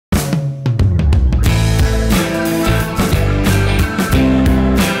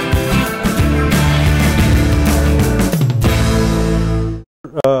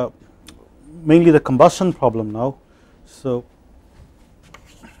mainly the combustion problem now. So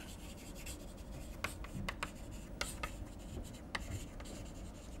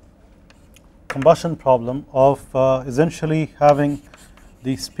combustion problem of essentially having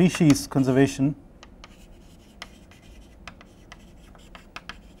the species conservation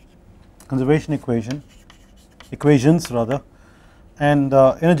equations rather, and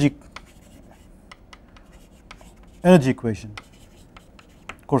energy equation,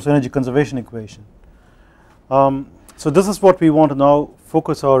 of course energy conservation equation. So this is what we want to now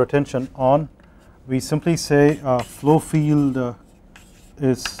focus our attention on. We simply say flow field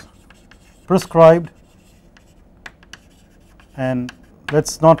is prescribed, and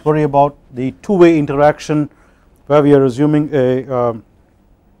let's not worry about the two-way interaction where we are assuming a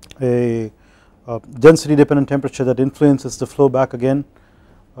density dependent temperature that influences the flow back again.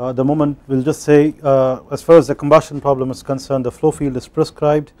 The moment we will just say as far as the combustion problem is concerned, the flow field is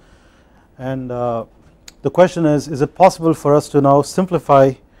prescribed, and the question is it possible for us to now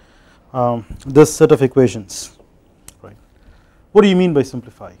simplify this set of equations, right? What do you mean by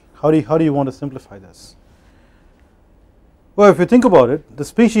simplify? How do you want to simplify this? Well, if you think about it, the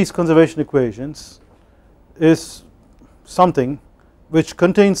species conservation equations is something which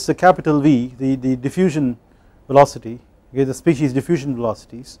contains the capital V, the diffusion velocity, okay, the species diffusion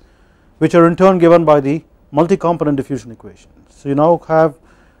velocities, which are in turn given by the multi-component diffusion equation. So you now have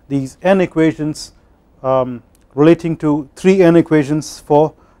these n equations relating to 3n equations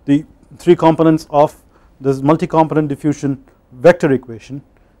for the 3 components of this multi-component diffusion vector equation,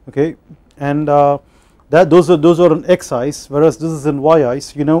 okay, and those are in xi's, whereas this is in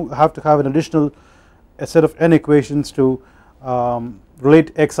yi's. You now have to have an additional set of n equations to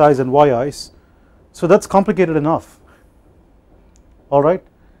relate xi's and yi's, so that's complicated enough, alright.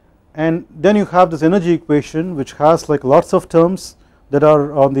 And then you have this energy equation which has like lots of terms that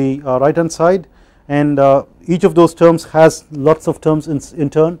are on the right hand side, and each of those terms has lots of terms in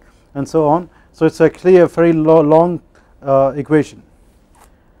turn and so on, so it's actually a very long equation.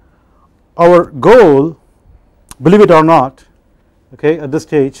 Our goal, believe it or not, okay, at this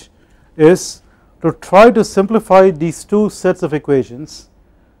stage is to try to simplify these two sets of equations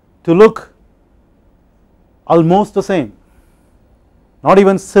to look almost the same, not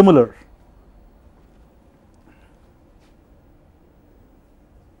even similar.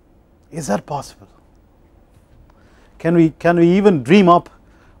 Is that possible? Can we even dream up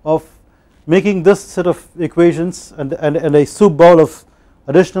of making this set of equations and a soup bowl of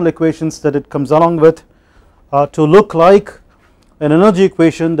additional equations that it comes along with to look like an energy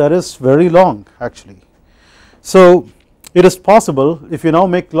equation that is very long actually? So it is possible if you now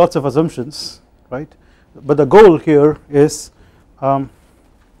make lots of assumptions, right, but the goal here is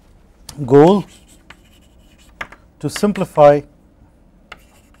goal to simplify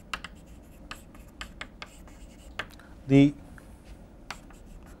the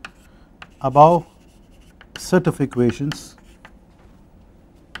above set of equations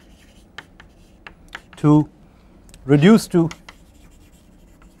to reduce to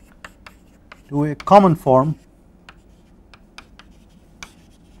a common form,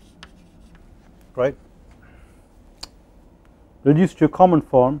 right, reduce to a common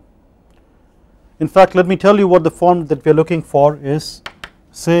form. In fact, let me tell you what the form that we are looking for is.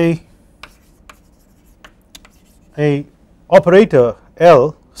 Say a operator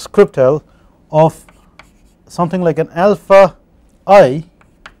L, script L, of something like an alpha I,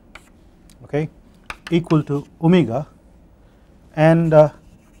 okay, equal to omega, and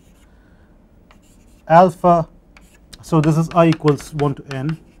alpha, so this is I equals 1 to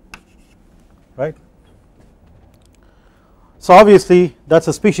n, right. So obviously that's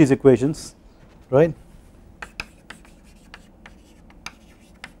a species equations, right,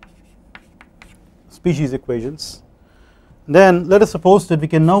 species equations. Then let us suppose that we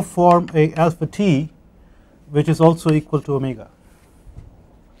can now form a alpha t which is also equal to omega,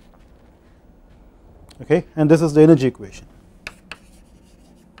 okay, and this is the energy equation,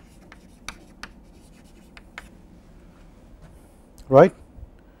 right,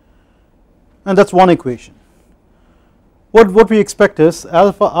 and that's one equation. What we expect is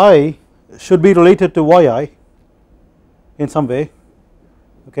alpha I should be related to yi in some way,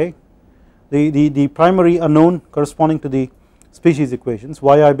 okay, the primary unknown corresponding to the species equations,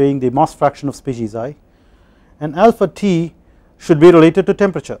 yi being the mass fraction of species I, and alpha t should be related to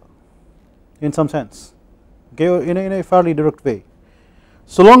temperature in some sense, okay, or in a fairly direct way.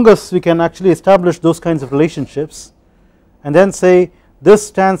 So long as we can actually establish those kinds of relationships and then say this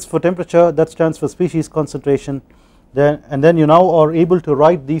stands for temperature, that stands for species concentration, and then you now are able to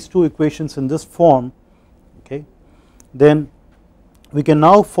write these two equations in this form, okay, then we can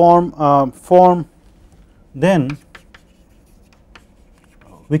now form then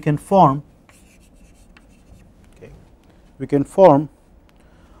we can form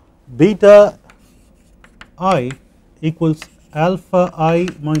beta I equals alpha I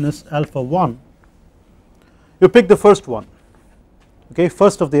minus alpha 1. You pick the first one, okay,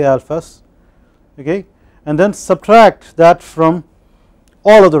 first of the alphas, okay, and then subtract that from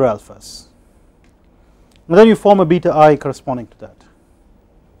all other alphas, and then you form a beta I corresponding to that,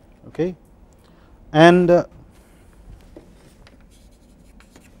 okay, and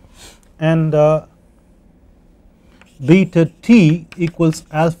beta t equals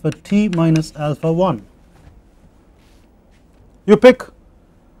alpha t minus alpha 1. You pick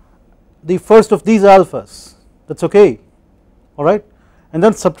the first of these alphas, that's okay, alright, and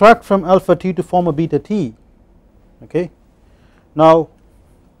then subtract from alpha t to form a beta t, okay. Now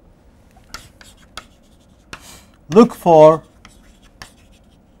look for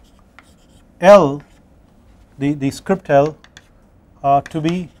L, the script L to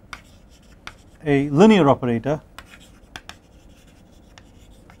be a linear operator,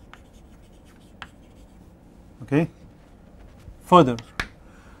 okay. Further,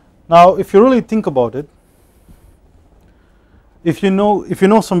 now if you really think about it, if you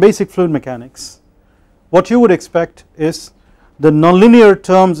know some basic fluid mechanics, what you would expect is the nonlinear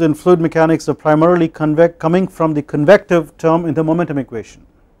terms in fluid mechanics are primarily coming from the convective term in the momentum equation,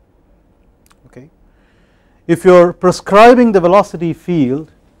 okay. If you are prescribing the velocity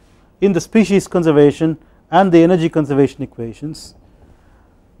field in the species conservation and the energy conservation equations,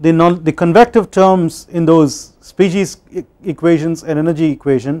 the convective terms in those species equations and energy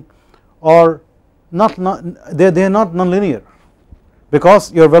equation are not they are not nonlinear,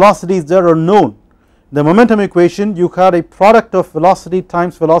 because your velocities there are known. The momentum equation, you had a product of velocity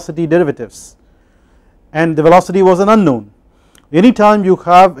times velocity derivatives, and the velocity was an unknown. Anytime you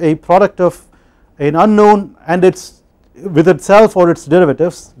have a product of an unknown and its with itself or its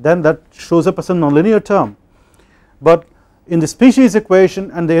derivatives, then that shows up as a nonlinear term. But in the species equation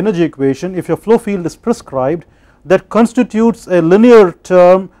and the energy equation, if your flow field is prescribed, that constitutes a linear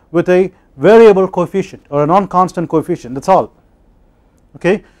term with a variable coefficient or a non-constant coefficient, that's all,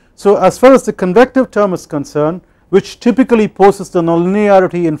 okay. So as far as the convective term is concerned, which typically poses the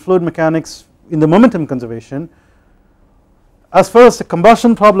nonlinearity in fluid mechanics in the momentum conservation, as far as the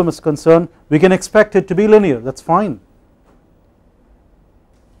combustion problem is concerned, we can expect it to be linear, that's fine,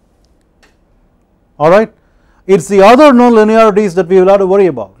 alright. It's the other nonlinearities that we will have to worry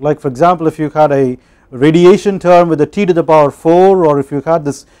about, like for example if you had a radiation term with a t to the power 4, or if you had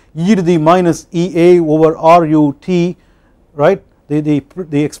this e to the minus Ea over RUT, right, the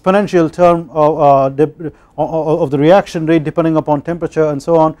exponential term of the reaction rate depending upon temperature and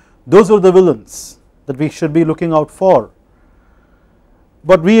so on, those are the villains that we should be looking out for.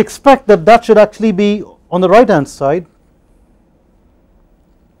 But we expect that that should actually be on the right hand side,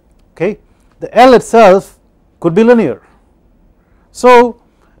 okay. The L itself could be linear. So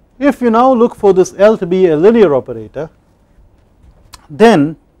if you now look for this L to be a linear operator,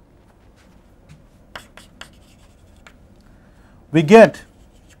 then we get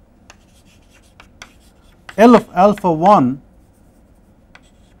L of alpha 1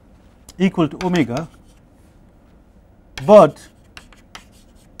 equal to omega, but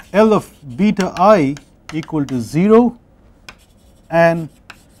L of beta I equal to 0 and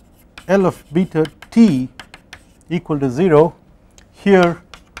L of beta t equal to 0, here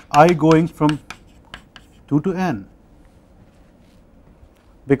I going from 2 to n,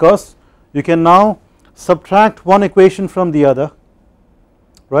 because you can now subtract one equation from the other,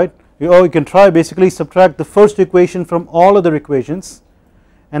 right, or you can try basically subtract the first equation from all other equations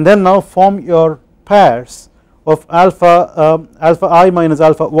and then now form your pairs of alpha I minus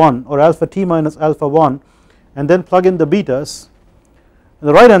alpha 1 or alpha t minus alpha 1, and then plug in the betas. And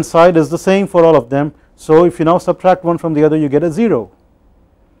the right hand side is the same for all of them, so if you now subtract one from the other you get a 0,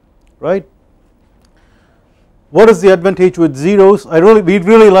 right. What is the advantage with zeros? We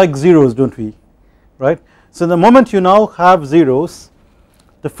really like zeros, don't we, right. So the moment you now have zeros,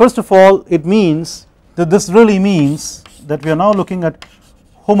 first of all it means that this really means that we are now looking at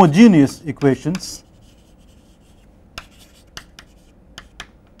homogeneous equations,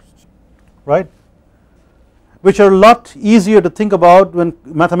 right, which are a lot easier to think about when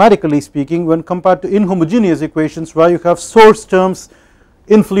mathematically speaking when compared to inhomogeneous equations where you have source terms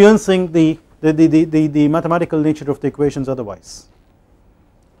influencing the mathematical nature of the equations otherwise,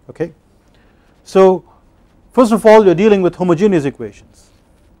 okay. So first of all you are dealing with homogeneous equations,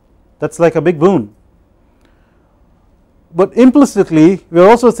 that is like a big boon, but implicitly we are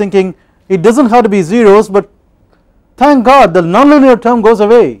also thinking it does not have to be zeros, but thank God the nonlinear term goes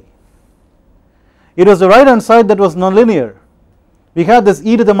away. It was the right hand side that was nonlinear. We had this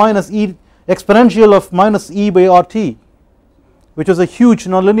e to the minus e exponential of minus e by RT, which was a huge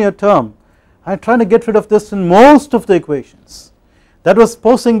nonlinear term. I am trying to get rid of this in most of the equations. That was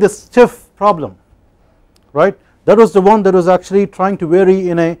posing this stiff problem, right. That was the one that was actually trying to vary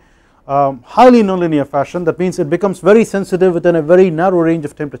in a highly nonlinear fashion. That means it becomes very sensitive within a very narrow range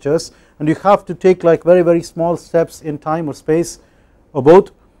of temperatures, and you have to take like very small steps in time or space or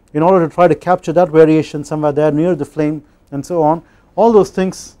both in order to try to capture that variation somewhere there near the flame and so on. All those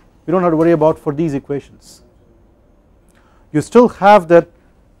things we don't have to worry about for these equations. You still have that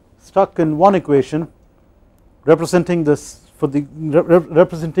stuck in one equation representing this for the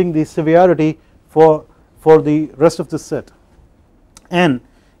representing the severity for the rest of the set. And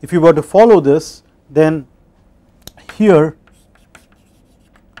if you were to follow this, then here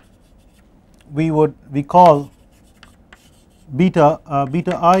we call beta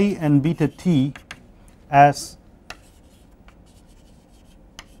I and beta t as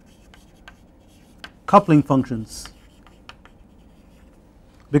coupling functions,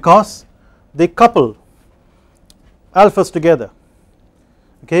 because they couple alphas together.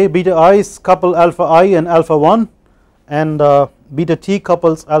 Okay, beta i's couple alpha I and alpha 1, and beta t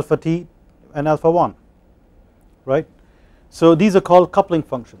couples alpha t and alpha 1, right. So these are called coupling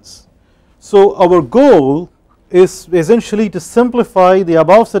functions. So our goal is essentially to simplify the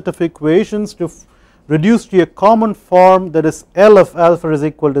above set of equations to reduce to a common form, that is L of alpha is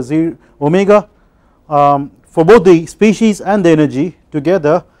equal to 0 omega for both the species and the energy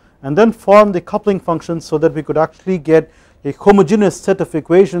together, and then form the coupling functions so that we could actually get a homogeneous set of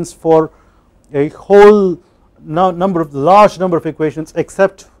equations for a whole large number of equations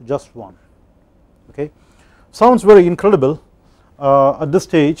except just one. Okay, sounds very incredible at this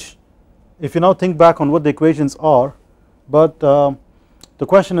stage if you now think back on what the equations are, but the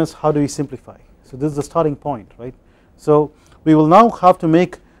question is, how do we simplify? So this is the starting point, right. So we will now have to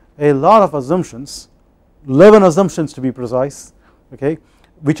make a lot of assumptions, 11 assumptions to be precise, okay,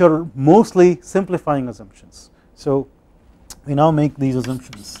 which are mostly simplifying assumptions. So we now make these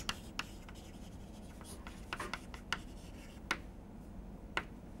assumptions.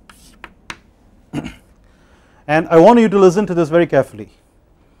 And I want you to listen to this very carefully.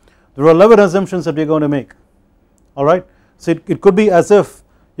 There are 11 assumptions that we are going to make, alright. So it could be as if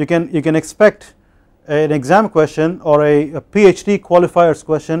you can expect an exam question or a PhD qualifiers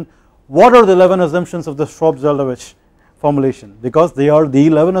question. What are the 11 assumptions of the Schwab-Zeldovich formulation? Because they are the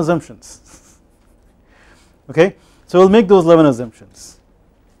 11 assumptions. Okay, so we'll make those 11 assumptions,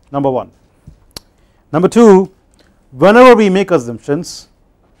 number 1. Number 2, whenever we make assumptions,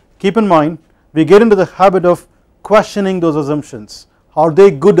 keep in mind we get into the habit of questioning those assumptions. Are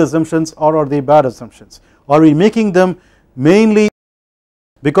they good assumptions or are they bad assumptions? Are we making them mainly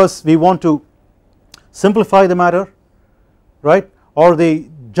because we want to simplify the matter, right? Are they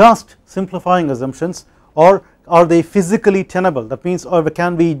just simplifying assumptions, or are they physically tenable? That means, or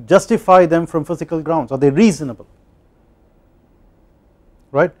can we justify them from physical grounds? Are they reasonable,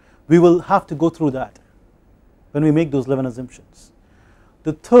 right? We will have to go through that when we make those 11 assumptions.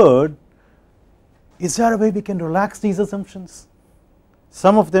 The third, is there a way we can relax these assumptions?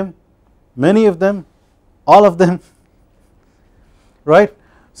 Some of them, many of them, all of them, right.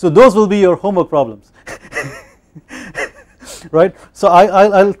 So those will be your homework problems. Right. So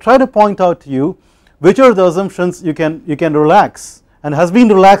I'll try to point out to you which are the assumptions you can relax and has been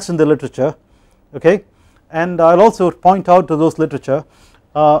relaxed in the literature, okay, and I'll also point out to those literature,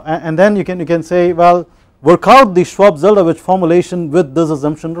 and then you can say, well, work out the Schwab-Zeldovich formulation with this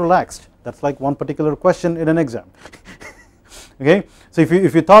assumption relaxed. That's like one particular question in an exam. Okay, so if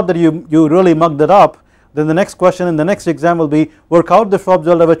you thought that you really mugged it up, then the next question in the next exam will be work out the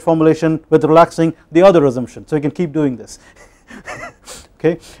Schwab-Zeldovich formulation with relaxing the other assumption. So you can keep doing this.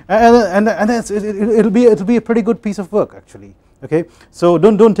 Okay, and it'll be a pretty good piece of work actually. Okay, so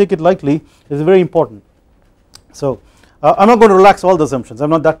don't take it lightly. It's very important. So I'm not going to relax all the assumptions. I'm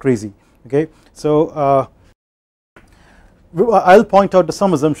not that crazy. Okay, so I'll point out to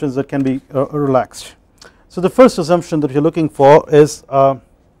some assumptions that can be relaxed. So the first assumption that you're looking for is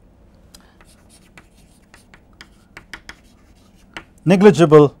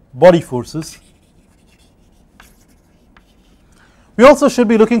negligible body forces. We also should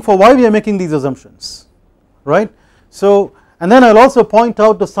be looking for why we are making these assumptions, right. So, and then I'll also point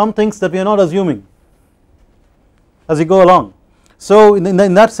out to some things that we are not assuming as we go along. So in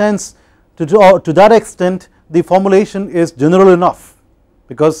that sense, to that extent, the formulation is general enough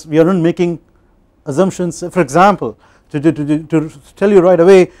because we aren't making assumptions. For example, to tell you right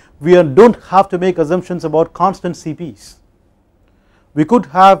away, we don't have to make assumptions about constant CPs. We could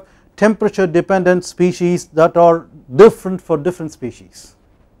have temperature dependent species that are different for different species.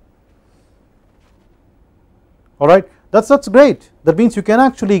 Alright, that's great. That means you can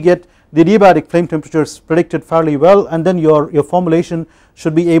actually get the adiabatic flame temperatures predicted fairly well, and then your formulation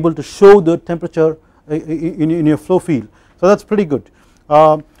should be able to show the temperature in your flow field. So that's pretty good.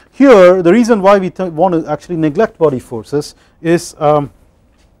 Here the reason why we want to actually neglect body forces is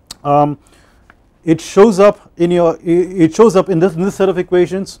it shows up in this set of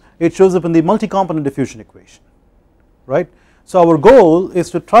equations, it shows up in the multi-component diffusion equation, right. So our goal is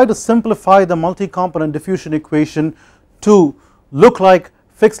to try to simplify the multi-component diffusion equation to look like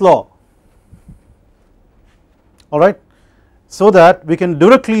Fick's law, alright, so that we can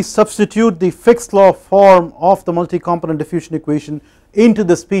directly substitute the Fick's law form of the multi-component diffusion equation into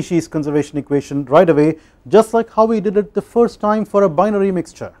the species conservation equation right away, just like how we did it the first time for a binary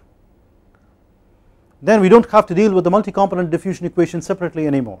mixture. Then we don't have to deal with the multi-component diffusion equation separately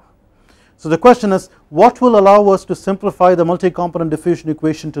anymore. So the question is, what will allow us to simplify the multi-component diffusion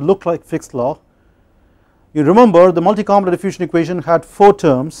equation to look like Fick's law? You remember the multi-component diffusion equation had 4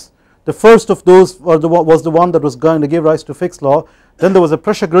 terms. The first of those was the one that was going to give rise to Fick's law. Then there was a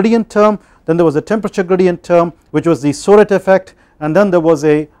pressure gradient term, then there was a temperature gradient term, which was the Soret effect, and then there was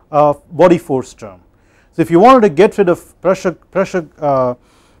a body force term. So if you wanted to get rid of pressure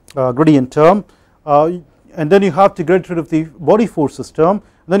gradient term, and then you have to get rid of the body forces term,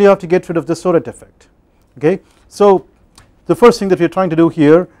 and then you have to get rid of the Soret effect. Okay, so the first thing that we are trying to do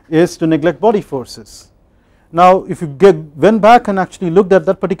here is to neglect body forces. Now if you went back and actually looked at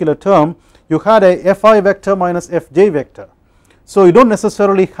that particular term, you had a Fi vector minus Fj vector. So you don't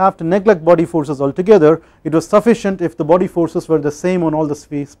necessarily have to neglect body forces altogether. It was sufficient if the body forces were the same on all the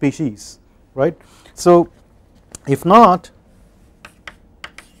species, right. So if not,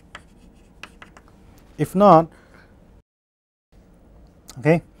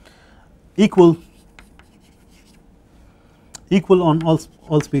 okay, equal on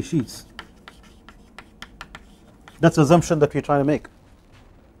all species. That's the assumption that we're trying to make.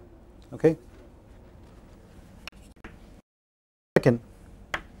 Okay. Second,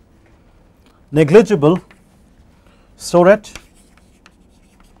 negligible Soret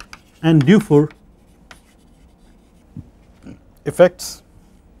and Dufour effects,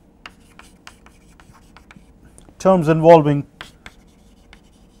 terms involving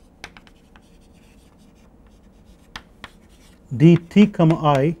dt comma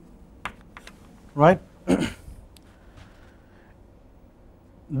I, right.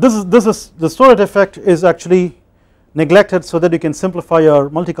 This is the Soret effect is actually neglected so that you can simplify your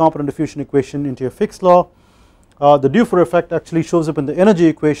multi-component diffusion equation into your Fick's law. The Dufour effect actually shows up in the energy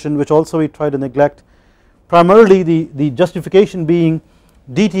equation, which also we try to neglect, primarily the justification being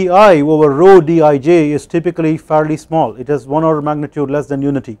dTi over rho dij is typically fairly small. It has 1 order of magnitude less than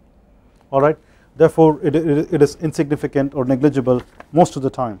unity, alright. Therefore it is insignificant or negligible most of the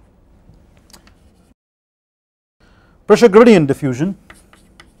time. Pressure gradient diffusion.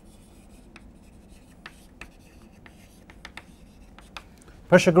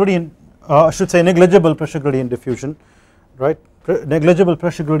 Pressure gradient, I should say negligible pressure gradient diffusion, right. Negligible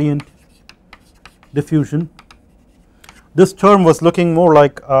pressure gradient diffusion. This term was looking more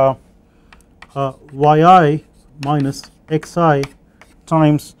like yi minus xi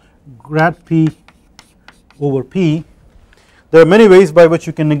times grad p over p. There are many ways by which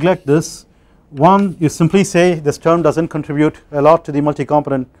you can neglect this. One, you simply say this term doesn't contribute a lot to the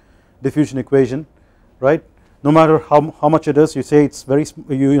multi-component diffusion equation, right. No matter how much it is, you say it's very,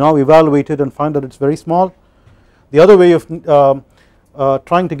 you now evaluate it and find that it's very small. The other way of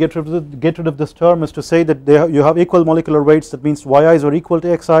trying to get rid of this term is to say that you have equal molecular weights, that means yi's are equal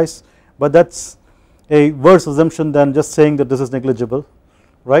to xi's, but that's a worse assumption than just saying that this is negligible,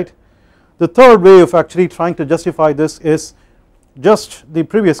 right. The third way of actually trying to justify this is just the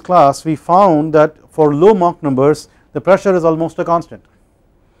previous class we found that for low Mach numbers the pressure is almost a constant.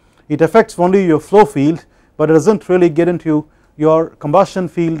 It affects only your flow field, but it doesn't really get into your combustion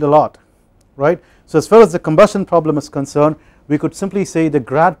field a lot, right. So as far as the combustion problem is concerned, we could simply say the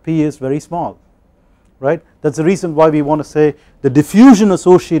grad p is very small, right. That's the reason why we want to say the diffusion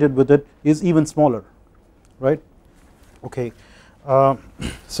associated with it is even smaller, right. Okay,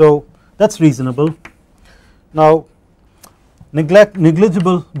 so that's reasonable. Now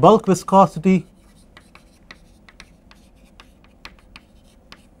negligible bulk viscosity,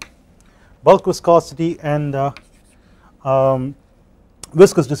 and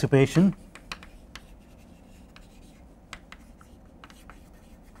viscous dissipation.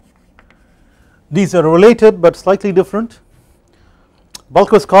 These are related but slightly different.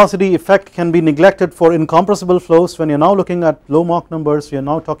 Bulk viscosity effect can be neglected for incompressible flows. When you are now looking at low Mach numbers, you are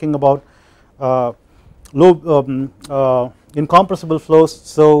now talking about low incompressible flows,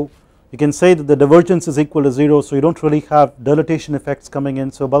 so you can say that the divergence is equal to 0, so you do not really have dilatation effects coming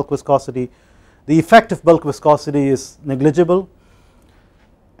in. So bulk viscosity, the effect of bulk viscosity is negligible,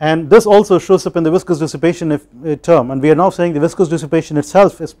 and this also shows up in the viscous dissipation term, and we are now saying the viscous dissipation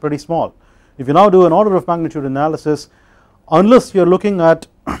itself is pretty small. If you now do an order of magnitude analysis, unless you are looking at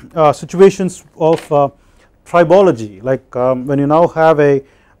situations of tribology, like when you now have a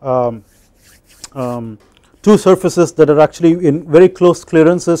two surfaces that are actually in very close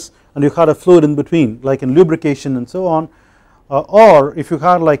clearances and you had a fluid in between, like in lubrication and so on, or if you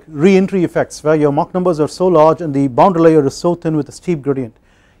had like re-entry effects where your Mach numbers are so large and the boundary layer is so thin with a steep gradient,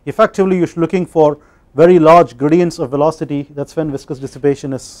 effectively you are looking for very large gradients of velocity. That is when viscous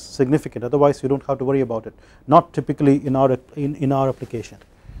dissipation is significant, otherwise you do not have to worry about it, not typically in our application.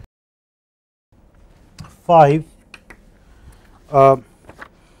 5.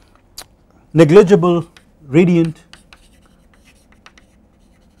 Negligible radiant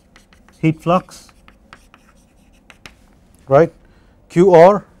heat flux, right,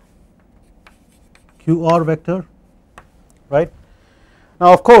 QR vector, right.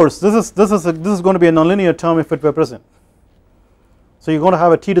 Now of course this is going to be a nonlinear term if it were present, so you are going to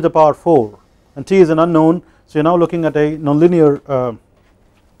have a t to the power 4 and t is an unknown, so you are now looking at a nonlinear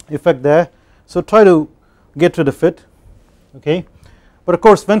effect there, so try to get rid of it, okay. But of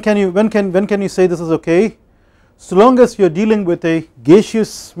course when can you say this is okay? So long as you are dealing with a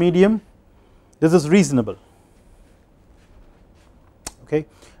gaseous medium, this is reasonable, okay.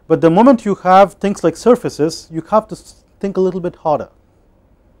 But the moment you have things like surfaces, you have to think a little bit harder,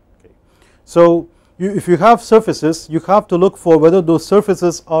 okay. So if you have surfaces, you have to look for whether those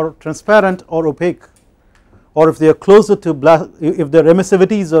surfaces are transparent or opaque, or if they are closer to black, if their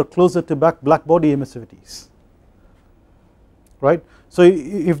emissivities are closer to black body emissivities, right. So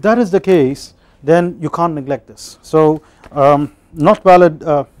if that is the case, then you can't neglect this. So not valid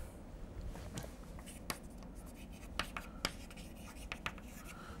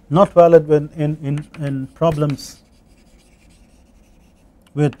when in problems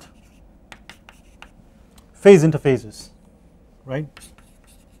with phase interfaces, right.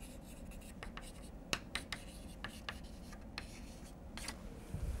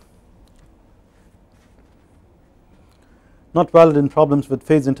 Not valid in problems with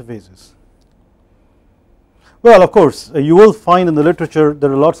phase interfaces. Well, of course you will find in the literature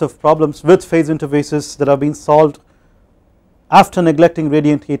there are lots of problems with phase interfaces that have been solved after neglecting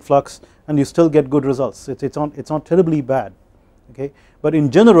radiant heat flux, and you still get good results. It's not terribly bad, okay. But in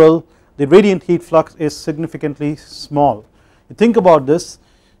general the radiant heat flux is significantly small. You think about this,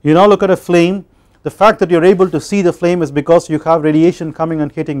 you now look at a flame, the fact that you are able to see the flame is because you have radiation coming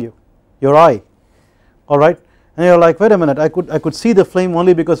and hitting your eye, alright. And you are like, wait a minute, I could see the flame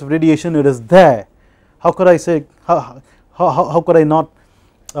only because of radiation, it is there. How could I say, how could I not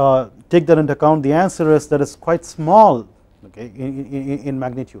take that into account? The answer is that it's quite small, okay, in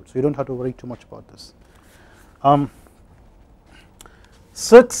magnitude, so you don't have to worry too much about this.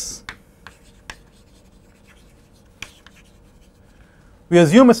 6, we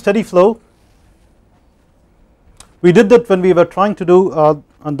assume a steady flow. We did that when we were trying to do on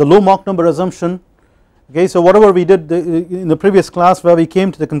the low Mach number assumption. Okay, so whatever we did in the previous class, where we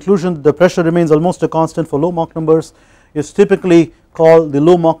came to the conclusion that the pressure remains almost a constant for low Mach numbers, is typically called the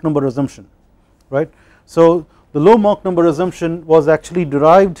low Mach number assumption, right. So the low Mach number assumption was actually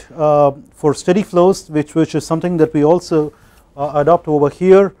derived for steady flows, which is something that we also adopt over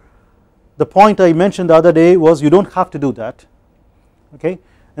here. The point I mentioned the other day was you don't have to do that, okay,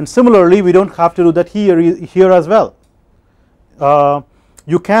 and similarly we don't have to do that here as well.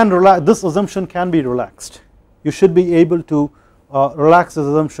 You can relax, this assumption can be relaxed. You should be able to relax this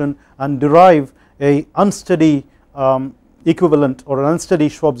assumption and derive a unsteady equivalent or an unsteady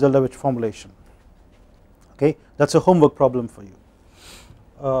Schwab-Zeldovich formulation, okay. That is a homework problem for you.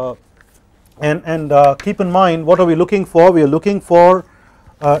 And keep in mind, what are we looking for? We are looking for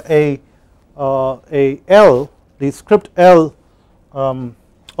a L, the script L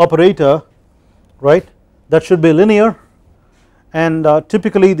operator, right, that should be linear, and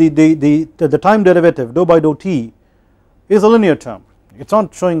typically the time derivative dou by dou t is a linear term, it is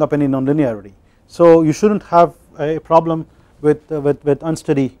not showing up any nonlinearity, so you should not have a problem with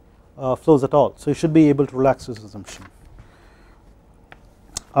unsteady flows at all, so you should be able to relax this assumption.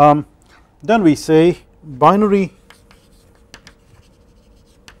 Then we say binary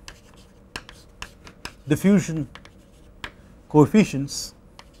diffusion coefficients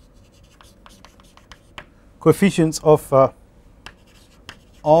coefficients of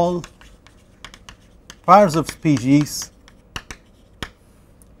all pairs of species,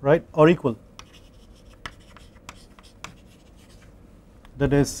 right, are equal.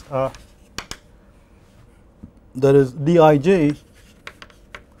 That is Dij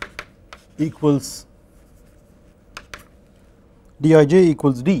equals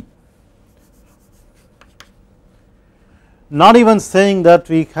D. Not even saying that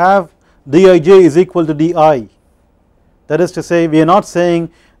we have Dij is equal to Di. That is to say, we are not saying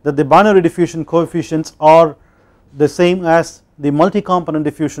that the binary diffusion coefficients are the same as the multi-component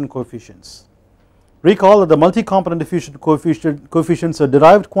diffusion coefficients. Recall that the multi-component diffusion coefficients are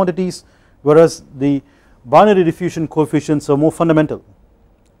derived quantities, whereas the binary diffusion coefficients are more fundamental,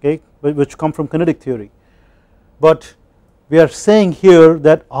 okay, which come from kinetic theory. But we are saying here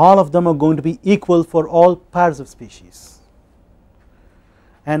that all of them are going to be equal for all pairs of species,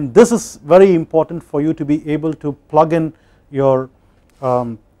 and this is very important for you to be able to plug in your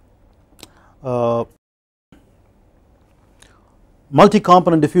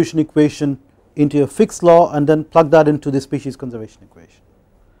multi-component diffusion equation into a fixed law and then plug that into the species conservation equation.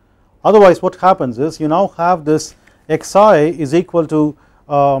 Otherwise what happens is you now have this xi is equal to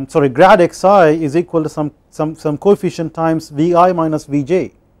grad xi is equal to some coefficient times vi minus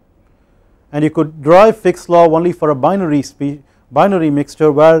vj, and you could derive fixed law only for a binary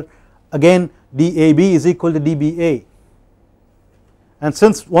mixture where again dab is equal to dba, and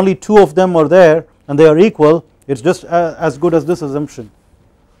since only two of them are there and they are equal, it is just as good as this assumption,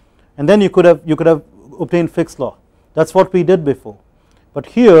 and then you could have obtained fixed law. That is what we did before, but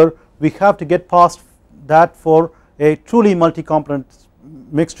here we have to get past that for a truly multi-component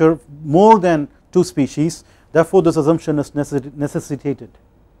mixture more than two species. Therefore this assumption is necessitated.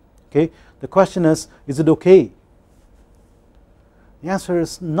 Okay, the question is it okay? The answer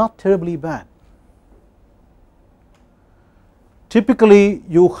is not terribly bad. Typically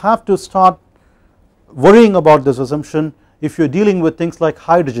you have to start worrying about this assumption if you are dealing with things like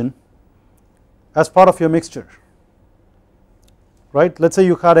hydrogen as part of your mixture, right. Let us say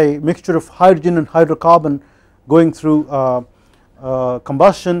you had a mixture of hydrogen and hydrocarbon going through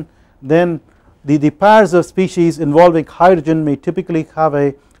combustion, then the pairs of species involving hydrogen may typically have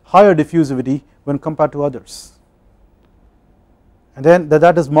a higher diffusivity when compared to others, and then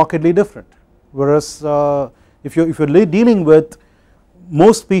that is markedly different, whereas if you are dealing with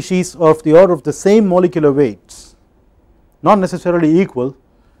most species of the order of the same molecular weights, not necessarily equal,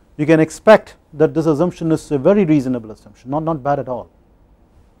 you can expect that this assumption is a very reasonable assumption, not bad at all.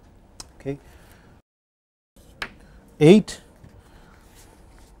 Okay. 8,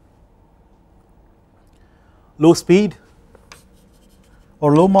 low speed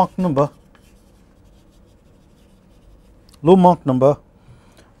or low Mach number.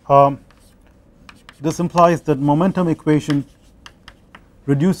 This implies that momentum equation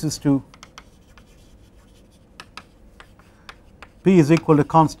reduces to P is equal to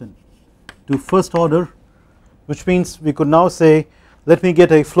constant to first order, which means we could now say, let me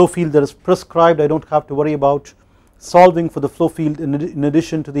get a flow field that is prescribed. I do not have to worry about solving for the flow field in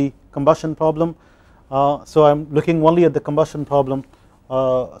addition to the combustion problem. So I am looking only at the combustion problem,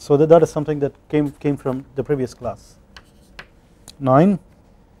 so that is something that came from the previous class. 9,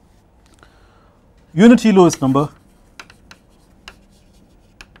 unity Lewis number.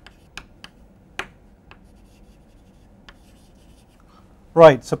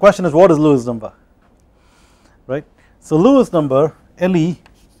 Right, so question is, what is Lewis number, right. So Lewis number Le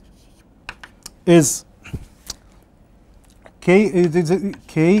is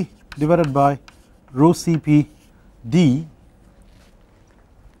K divided by rho Cp d.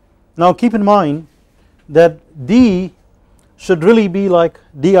 Now keep in mind that d should really be like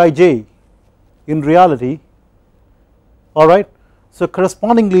Dij in reality, alright. So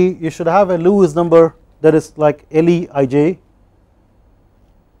correspondingly you should have a Lewis number that is like Leij,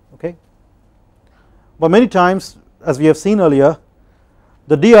 okay. But many times, as we have seen earlier,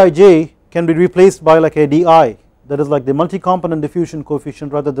 the Dij can be replaced by like a Di, that is like the multi-component diffusion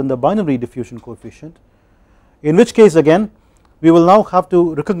coefficient rather than the binary diffusion coefficient, in which case again we will now have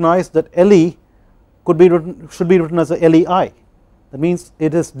to recognize that Le should be written as a Lei. That means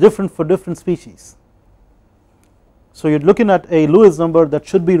it is different for different species. So you are looking at a Lewis number that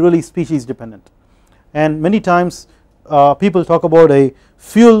should be really species dependent, and many times people talk about a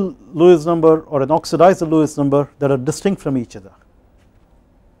fuel Lewis number or an oxidizer Lewis number that are distinct from each other,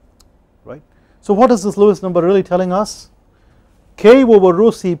 right. So what is this Lewis number really telling us? K over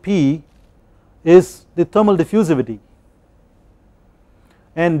rho Cp is the thermal diffusivity,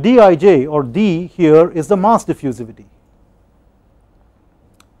 and Dij or D here is the mass diffusivity,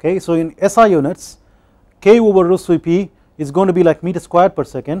 okay. So in SI units K over rho Cp is going to be like meter squared per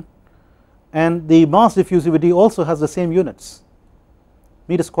second, and the mass diffusivity also has the same units,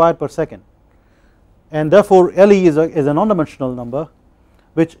 meter squared per second, and therefore Le is a non-dimensional number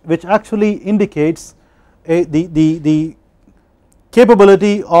which actually indicates the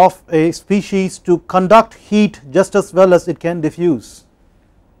capability of a species to conduct heat just as well as it can diffuse.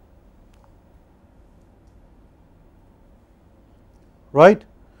 Right.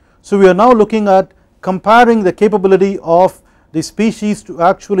 So we are now looking at comparing the capability of the species to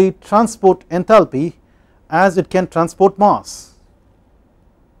actually transport enthalpy as it can transport mass,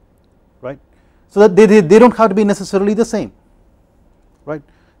 right. So that they do not have to be necessarily the same, right,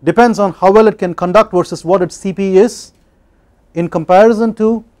 depends on how well it can conduct versus what its Cp is in comparison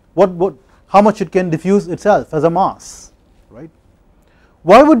to how much it can diffuse itself as a mass, right.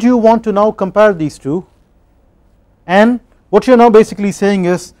 Why would you want to now compare these two? And what you are now basically saying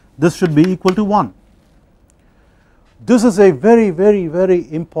is this should be equal to 1. This is a very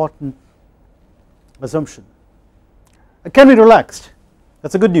important assumption. It can be relaxed,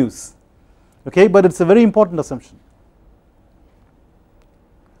 that is a good news, okay, but it is a very important assumption.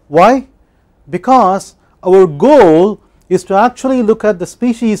 Why? Because our goal is to actually look at the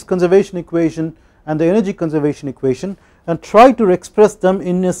species conservation equation and the energy conservation equation and try to express them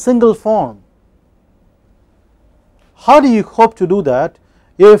in a single form. How do you hope to do that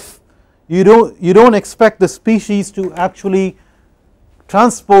if you don't expect the species to actually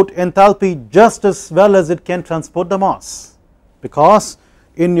transport enthalpy just as well as it can transport the mass? Because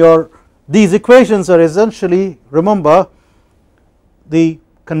in these equations are essentially, remember, the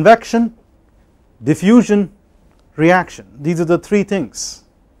convection, diffusion, reaction. These are the three things,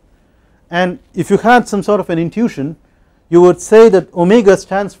 and if you had some sort of an intuition, you would say that omega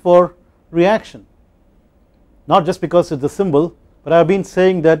stands for reaction, not just because it is the symbol, but I have been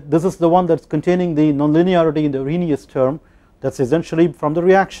saying that this is the one that is containing the nonlinearity in the Arrhenius term, that is essentially from the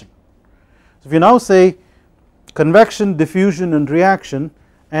reaction. So if you now say convection, diffusion and reaction,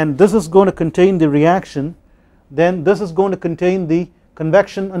 and this is going to contain the reaction, then this is going to contain the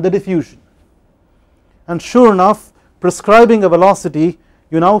convection and the diffusion, and sure enough, prescribing a velocity,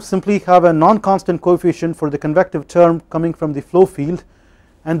 you now simply have a non-constant coefficient for the convective term coming from the flow field,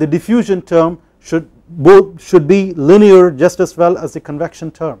 and the diffusion term should be linear just as well as the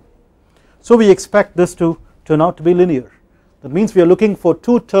convection term. So we expect this to turn out to be linear. That means we are looking for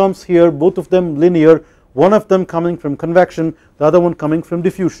two terms here, both of them linear, one of them coming from convection, the other one coming from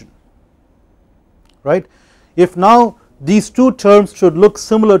diffusion, right. If now these two terms should look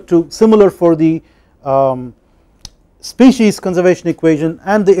similar for the species conservation equation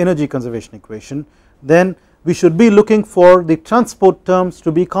and the energy conservation equation, then we should be looking for the transport terms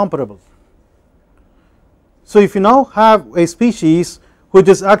to be comparable. So if you now have a species which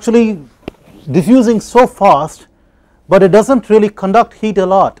is actually diffusing so fast but it does not really conduct heat a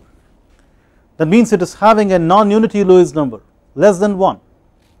lot, that means it is having a non-unity Lewis number less than 1,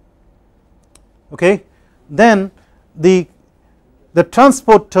 okay, then the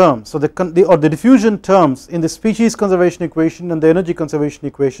transport terms or the diffusion terms in the species conservation equation and the energy conservation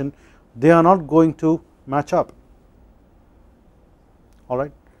equation, they are not going to match up,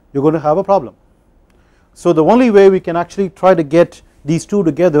 alright, you are going to have a problem. So the only way we can actually try to get these two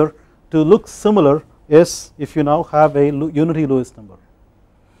together to look similar is if you now have a unity Lewis number.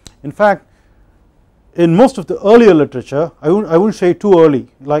 In fact, in most of the earlier literature, I wouldn't say too early,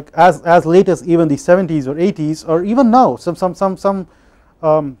 like as late as even the 70s or 80s, or even now some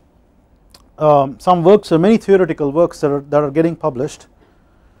works or many theoretical works that are getting published,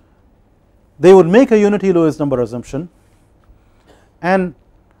 they would make a unity Lewis number assumption, and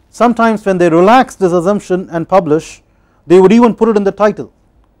sometimes when they relax this assumption and publish, they would even put it in the title,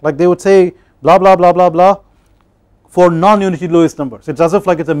 like they would say blah blah blah blah blah for non-unity Lewis numbers. It's as if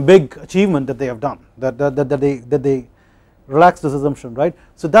like it's a big achievement that they have done, that they relax this assumption, right.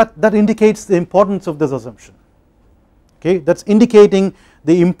 So that indicates the importance of this assumption, okay, that's indicating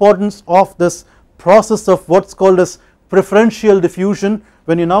the importance of this process of what's called as preferential diffusion,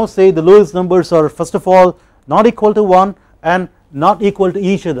 when you now say the Lewis numbers are first of all not equal to 1 and not equal to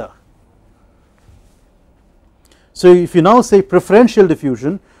each other. So if you now say preferential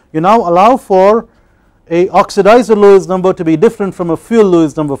diffusion, you now allow for a oxidizer Lewis number to be different from a fuel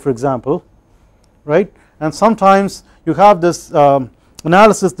Lewis number, for example, right, and sometimes you have this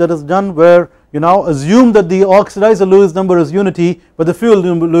analysis that is done where you now assume that the oxidizer Lewis number is unity but the fuel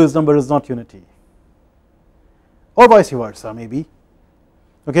Lewis number is not unity, or vice versa maybe,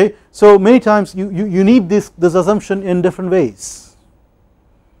 okay. So many times you need this assumption in different ways,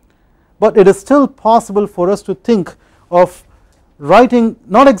 but it is still possible for us to think of writing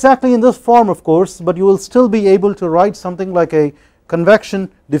not exactly in this form of course, but you will still be able to write something like a convection,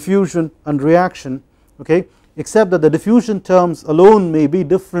 diffusion and reaction, okay, except that the diffusion terms alone may be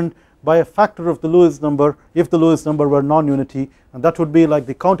different by a factor of the Lewis number if the Lewis number were non-unity, and that would be like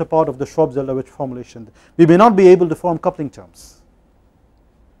the counterpart of the Schwab-Zeldovich formulation. We may not be able to form coupling terms,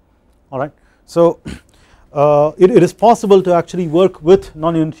 alright. So it is possible to actually work with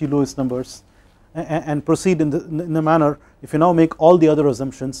non-unity Lewis numbers and proceed in the manner, if you now make all the other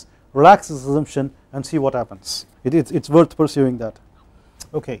assumptions, relax this assumption and see what happens. It's worth pursuing that.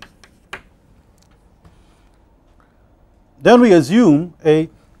 Okay. Then we assume a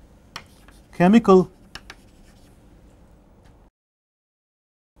chemical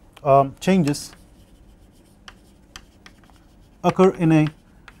changes occur in a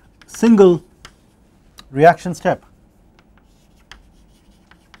single reaction step.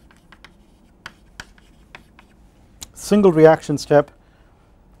 Single reaction step,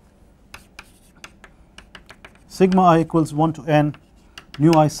 sigma I equals 1 to n,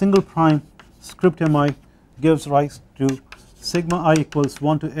 nu I single prime script mi gives rise to sigma I equals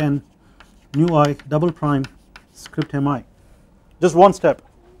 1 to n, nu I double prime script mi. Just one step.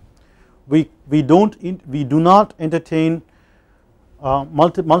 We do not entertain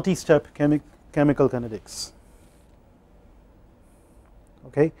multi-step chemical kinetics.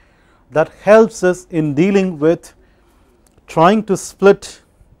 Okay, that helps us in dealing with trying to split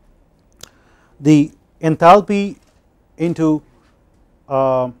the enthalpy into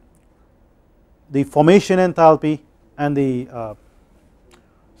the formation enthalpy and the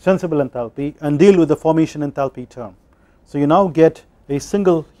sensible enthalpy and deal with the formation enthalpy term. So you now get a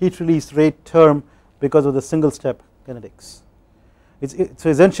single heat release rate term because of the single step kinetics. So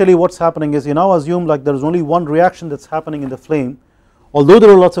essentially what's happening is you now assume like there is only one reaction that's happening in the flame, although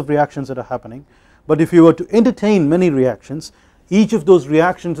there are lots of reactions that are happening, but if you were to entertain many reactions, each of those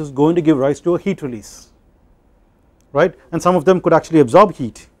reactions is going to give rise to a heat release, right, and some of them could actually absorb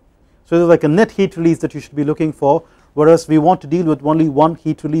heat. So there's like a net heat release that you should be looking for, whereas we want to deal with only one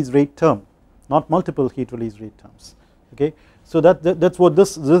heat release rate term, not multiple heat release rate terms. Okay, so that's what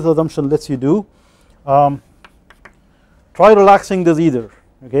this assumption lets you do. Try relaxing this either.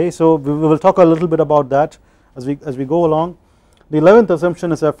 Okay, so we will talk a little bit about that as we go along. The 11th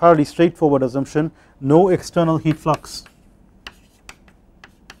assumption is a fairly straightforward assumption: no external heat flux.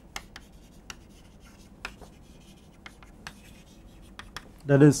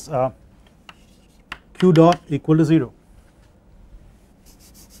 That is Q dot equal to 0.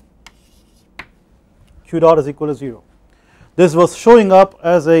 Q dot is equal to 0. This was showing up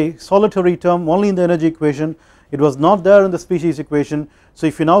as a solitary term only in the energy equation. It was not there in the species equation. So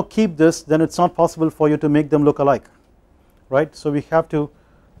if you now keep this, then it's not possible for you to make them look alike, right? So we have to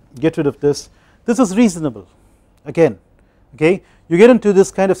get rid of this. This is reasonable again. Okay, you get into this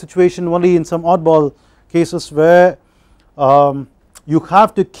kind of situation only in some oddball cases where you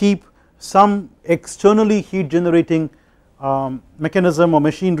have to keep some externally heat generating mechanism or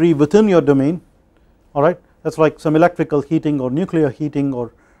machinery within your domain. Alright, that's like some electrical heating or nuclear heating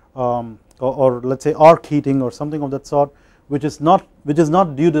or let's say arc heating or something of that sort, which is not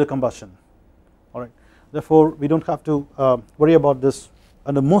due to the combustion. Alright, therefore we don't have to worry about this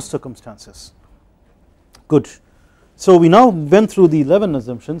under most circumstances. Good. So we now went through the 11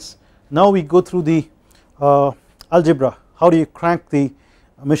 assumptions. Now we go through the algebra. How do you crank the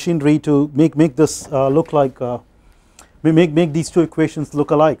machinery to make this look like make these two equations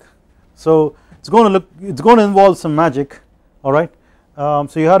look alike? So it's going to involve some magic. All right.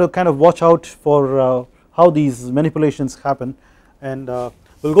 So you have to kind of watch out for how these manipulations happen, and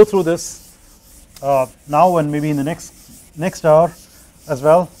we'll go through this now and maybe in the next hour as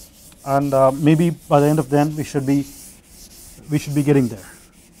well, and maybe by the end of then we should be getting there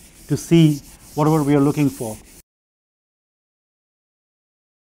to see whatever we are looking for.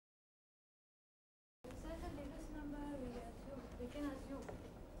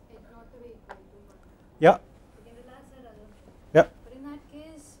 Yeah. We can relax that assumption. Yeah. But in that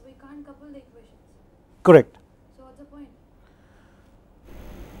case, we can't couple the equations. Correct. So what's the point?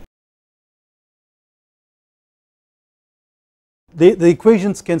 The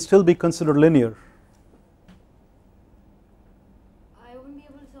equations can still be considered linear. I won't be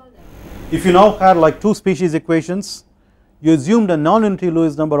able to solve that. If you now had like two species equations, you assumed a non-unity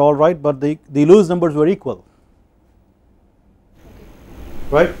Lewis number, all right, but the Lewis numbers were equal. Okay.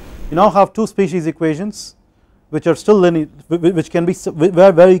 Right? You now have two species equations which are still linear, which can be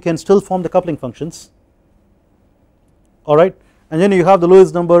where you can still form the coupling functions. All right, and then you have the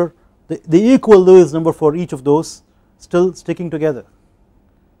Lewis number, the equal Lewis number for each of those still sticking together.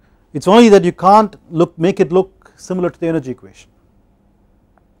 It's only that you can't make it look similar to the energy equation.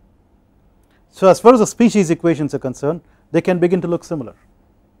 So as far as the species equations are concerned, they can begin to look similar,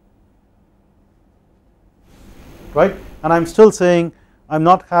 right? And I am still saying I am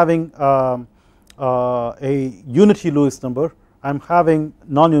not having a unity Lewis number, I am having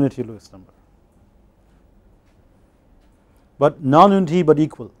non-unity Lewis number, but non-unity but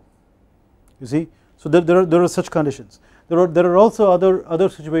equal, you see. So there are such conditions. There are also other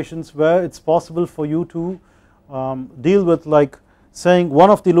situations where it's possible for you to deal with, like saying one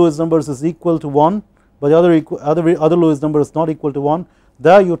of the Lewis numbers is equal to 1 but the other Lewis number is not equal to 1.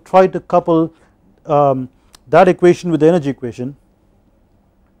 There you try to couple that equation with the energy equation,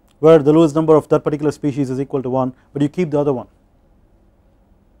 where the Lewis number of that particular species is equal to 1 but you keep the other one,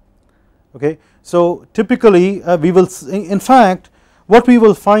 okay. So typically we will, in fact what we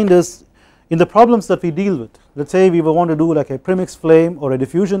will find is, in the problems that we deal with, let us say we will want to do like a premix flame or a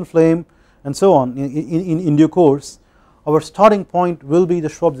diffusion flame and so on in due course, our starting point will be the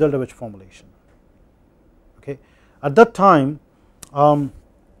Schwab-Zeldovich formulation, okay. At that time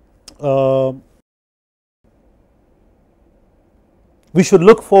we should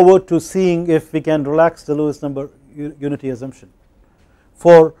look forward to seeing if we can relax the Lewis number unity assumption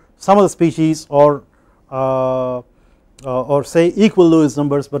for some of the species, or say equal Lewis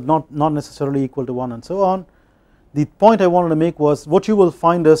numbers but not necessarily equal to 1 and so on. The point I wanted to make was, what you will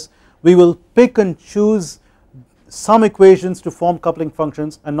find is we will pick and choose some equations to form coupling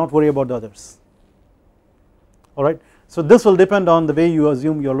functions and not worry about the others, alright. So this will depend on the way you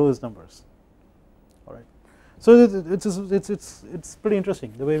assume your Lewis numbers, alright. So it's pretty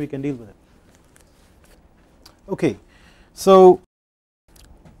interesting the way we can deal with it, okay. So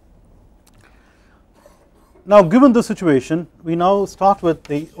now given the situation, we now start with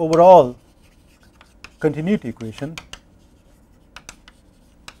the overall continuity equation.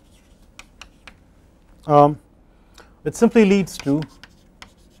 It simply leads to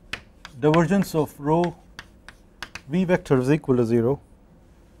divergence of rho v vector is equal to 0,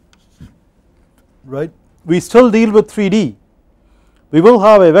 right. We still deal with 3D, we will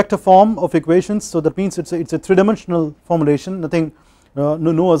have a vector form of equations, so that means it's a three-dimensional formulation, nothing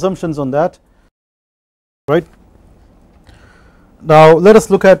no assumptions on that, right. Now let us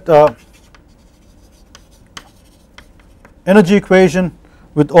look at energy equation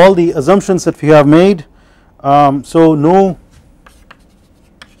with all the assumptions that we have made. So no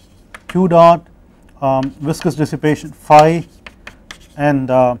q dot viscous dissipation phi and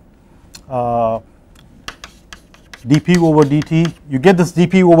dp over dt. You get this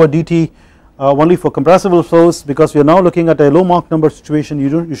dp over dt only for compressible flows, because we are now looking at a low Mach number situation.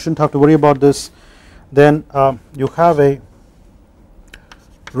 You shouldn't have to worry about this. Then you have a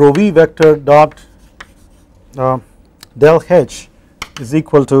rho v vector dot del h is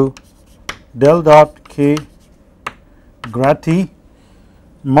equal to del dot k grad t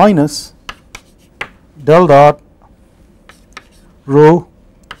minus del dot rho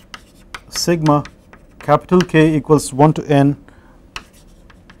sigma capital K equals 1 to n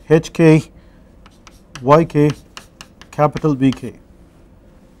hk yk capital Bk,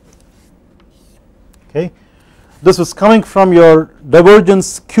 okay. This was coming from your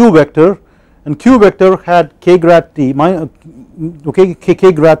divergence q vector, and q vector had k grad t okay,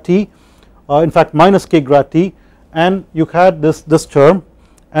 k grad t in fact minus k grad t, and you had this term,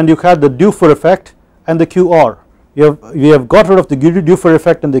 and you had the Duffer effect and the QR. We have got rid of the Duffer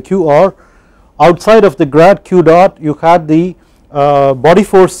effect and the QR. Outside of the grad q dot you had the body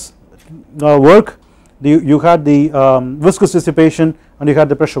force work, you had the viscous dissipation, and you had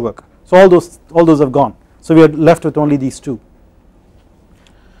the pressure work. So all those have gone, so we are left with only these two.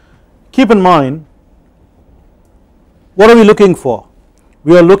 Keep in mind, what are we looking for?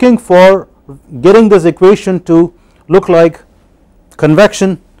 We are looking for getting this equation to look like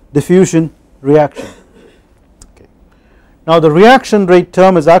convection, diffusion, reaction, okay. Now the reaction rate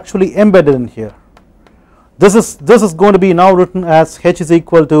term is actually embedded in here. This is going to be now written as h is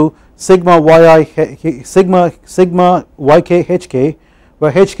equal to sigma yi sigma yk hk,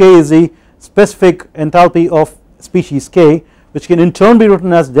 where hk is the specific enthalpy of species k, which can in turn be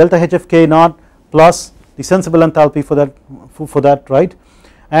written as delta hfk naught plus the sensible enthalpy for that, right.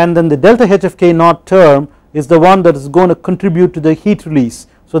 And then the delta hfk naught term is the one that is going to contribute to the heat release.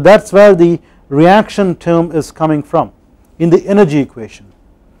 So that's where the reaction term is coming from in the energy equation,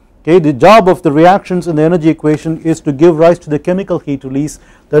 okay. The job of the reactions in the energy equation is to give rise to the chemical heat release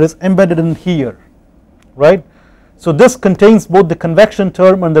that is embedded in here, right. So this contains both the convection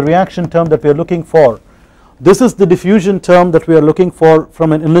term and the reaction term that we are looking for. This is the diffusion term that we are looking for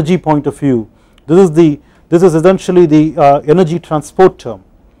from an energy point of view. This is essentially the energy transport term,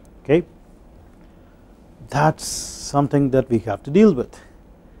 okay. That's something that we have to deal with.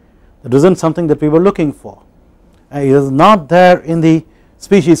 That isn't something that we were looking for. It is not there in the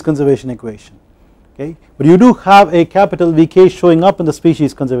species conservation equation. Okay, but you do have a capital Vk showing up in the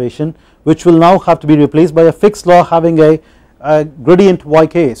species conservation, which will now have to be replaced by a fixed law having a gradient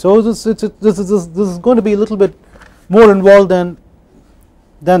Yk. So this is going to be a little bit more involved than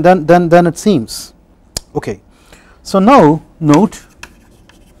it seems. Okay, so now note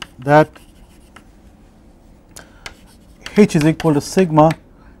that H is equal to sigma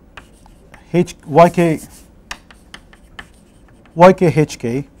Yk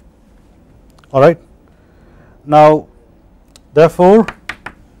Hk. Alright, now therefore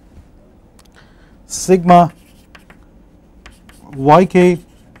sigma Yk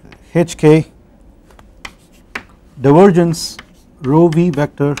Hk divergence rho v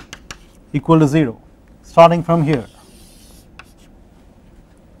vector equal to 0 starting from here.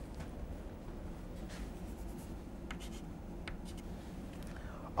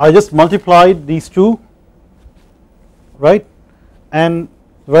 I just multiplied these two, right, and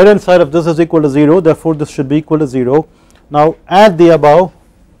right hand side of this is equal to 0, therefore this should be equal to 0. Now add the above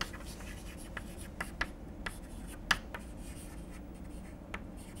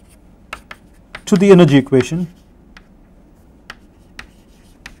to the energy equation,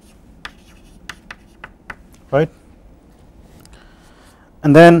 right,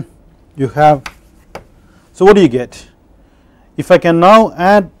 and then you have, so what do you get? If I can now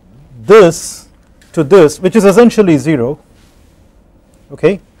add this to this, which is essentially 0,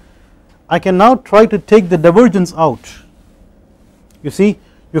 okay, I can now try to take the divergence out. You see,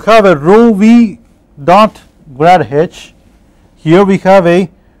 you have a rho v dot grad h, here we have a,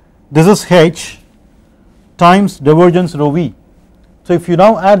 this is h times divergence rho v. So if you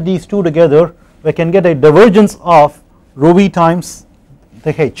now add these two together, we can get a divergence of rho v times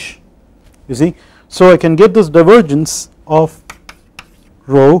the h, you see. So I can get this divergence of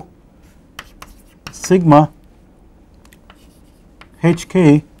rho sigma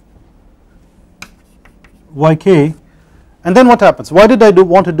hk yk, and then what happens? Why did I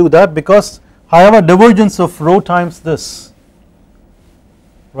want to do that? Because I have a divergence of rho times this,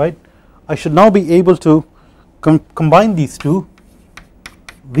 right. I should now be able to combine these two,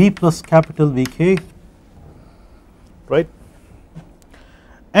 v plus capital Vk, right,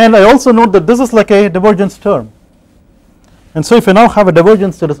 and I also note that this is like a divergence term, and so if I now have a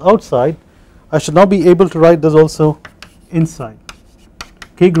divergence that is outside, I should now be able to write this also inside,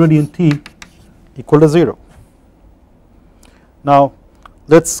 k gradient T equal to 0. Now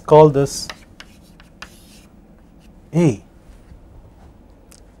let us call this A.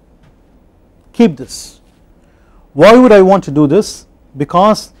 Keep this. Why would I want to do this?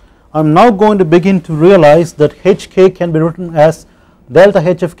 Because I am now going to begin to realize that Hk can be written as delta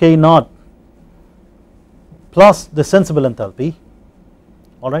H of k naught plus the sensible enthalpy,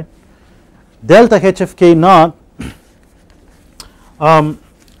 alright. Delta H of k naught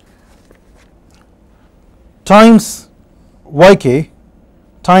times Yk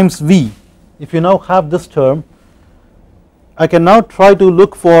times V. If you now have this term, I can now try to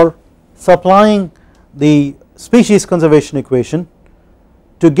look for supplying the species conservation equation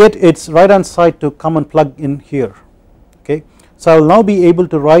to get its right hand side to come and plug in here, okay. So I will now be able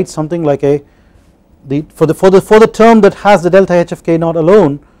to write something like a, for the term that has the delta H of k naught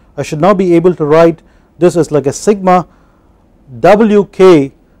alone, I should now be able to write this as like a sigma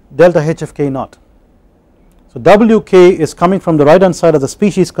Wk delta H of k naught. So Wk is coming from the right hand side of the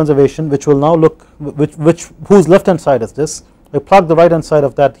species conservation, which will now look, whose left hand side is this. I plug the right hand side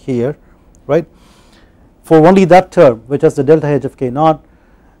of that here, right, for only that term which has the delta H of k naught.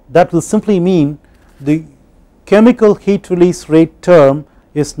 That will simply mean the chemical heat release rate term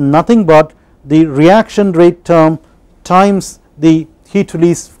is nothing but the reaction rate term times the heat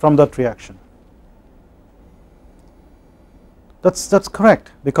release from that reaction. That's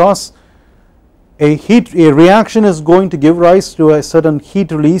correct, because a reaction is going to give rise to a certain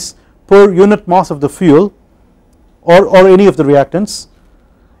heat release per unit mass of the fuel or any of the reactants.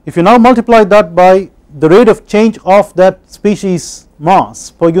 If you now multiply that by the rate of change of that species mass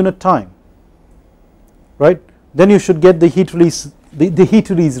per unit time, right, then you should get the heat release, the heat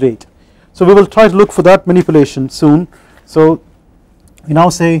release rate. So we will try to look for that manipulation soon. So we now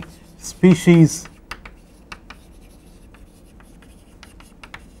say species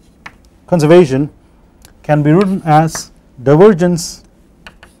conservation can be written as divergence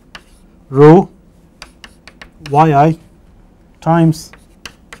rho yi times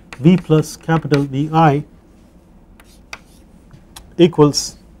v plus capital Vi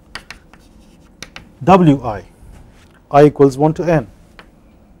equals Wi, I equals 1 to n,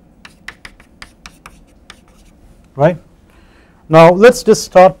 right. Now let's just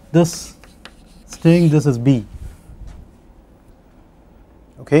start this saying this is B.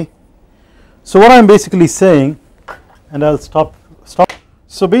 Okay, so what I am basically saying, and I will stop.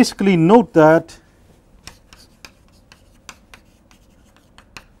 So basically note that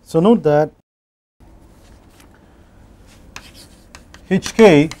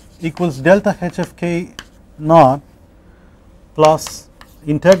Hk equals delta HFK naught plus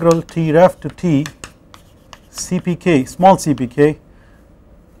integral T ref to T Cpk, small cpk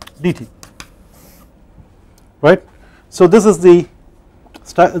dt, right. So this is the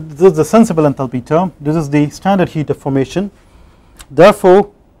sensible enthalpy term, this is the standard heat of formation.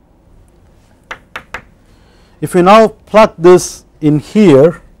 Therefore if we now plug this in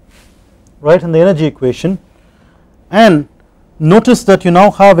here, right, in the energy equation, and notice that you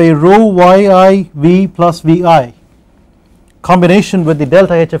now have a rho yi v plus vi combination with the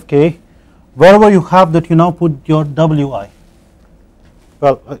delta HFK, wherever you have that you now put your wi.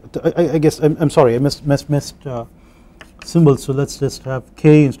 Well, I guess I'm sorry, I missed symbols, so let's just have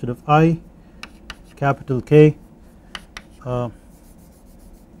k instead of I, capital K,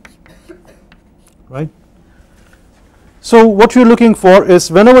 right. So what you are looking for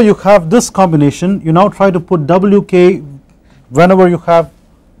is whenever you have this combination, you now try to put wk whenever you have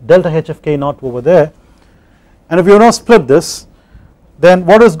delta HFK naught over there, and if you now split this, then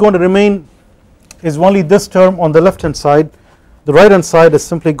what is going to remain is only this term on the left hand side. The right hand side is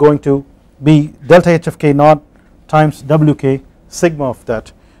simply going to be delta HFK naught times wk sigma of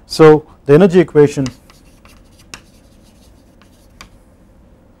that. So the energy equation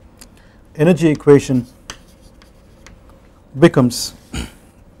becomes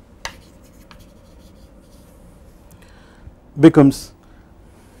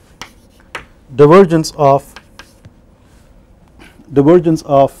divergence of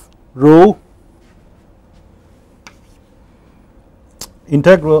rho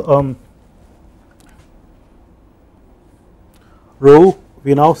integral rho,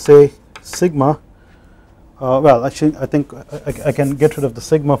 we now say sigma, well actually I think I can get rid of the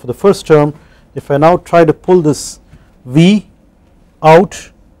sigma for the first term. If I now try to pull this v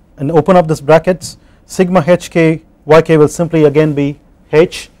out and open up this brackets, sigma hk yk will simply again be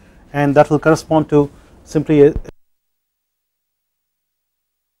h, and that will correspond to simply a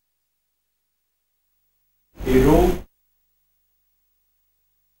rho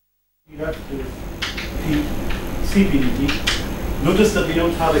Cp dt. Notice that we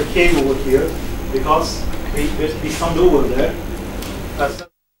don't have a k over here because we basically summed over there as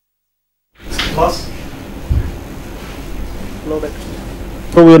plus.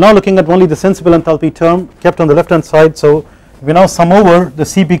 So we are now looking at only the sensible enthalpy term kept on the left hand side. So if we now sum over, the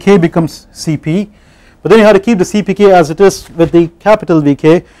Cpk becomes Cp, but then you have to keep the Cpk as it is with the capital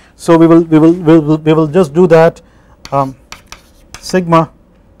Vk. So we will just do that, sigma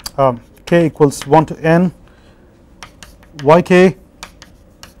k equals 1 to n yk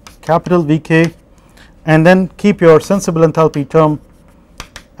capital Vk, and then keep your sensible enthalpy term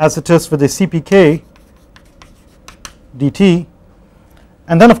as it is with the Cpk dt,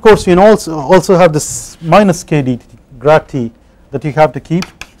 and then of course you also have this minus k dt grad t that you have to keep,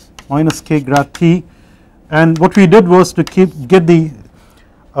 minus k grad t. And what we did was to get the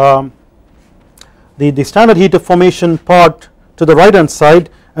standard heat of formation part to the right hand side,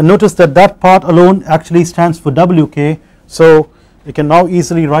 and notice that that part alone actually stands for wk. So you can now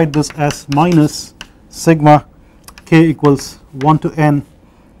easily write this as minus sigma k equals 1 to n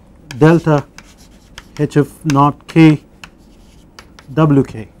delta hf naught k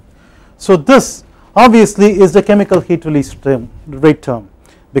wk. So this obviously is the chemical heat release rate term,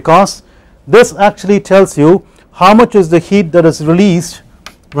 because this actually tells you how much is the heat that is released,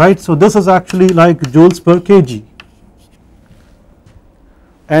 right. So this is actually like joules per kg,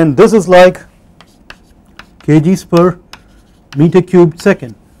 and this is like kgs per meter cubed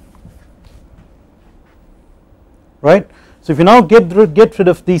second, right. So if you now get rid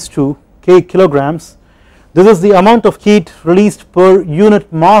of these two, k kilograms, this is the amount of heat released per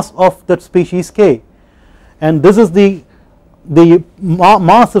unit mass of that species k, and this is the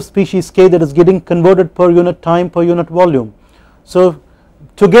mass of species k that is getting converted per unit time per unit volume. So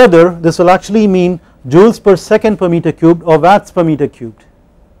together this will actually mean joules per second per meter cubed or watts per meter cubed,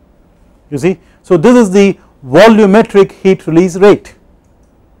 you see. So this is the volumetric heat release rate,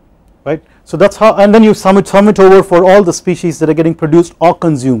 right. So that's how, and then you sum it over for all the species that are getting produced or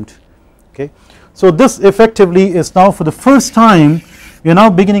consumed, okay. So this effectively is now, for the first time we are now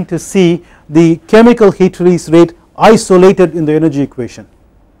beginning to see the chemical heat release rate isolated in the energy equation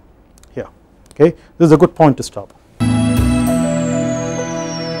here, okay. This is a good point to stop.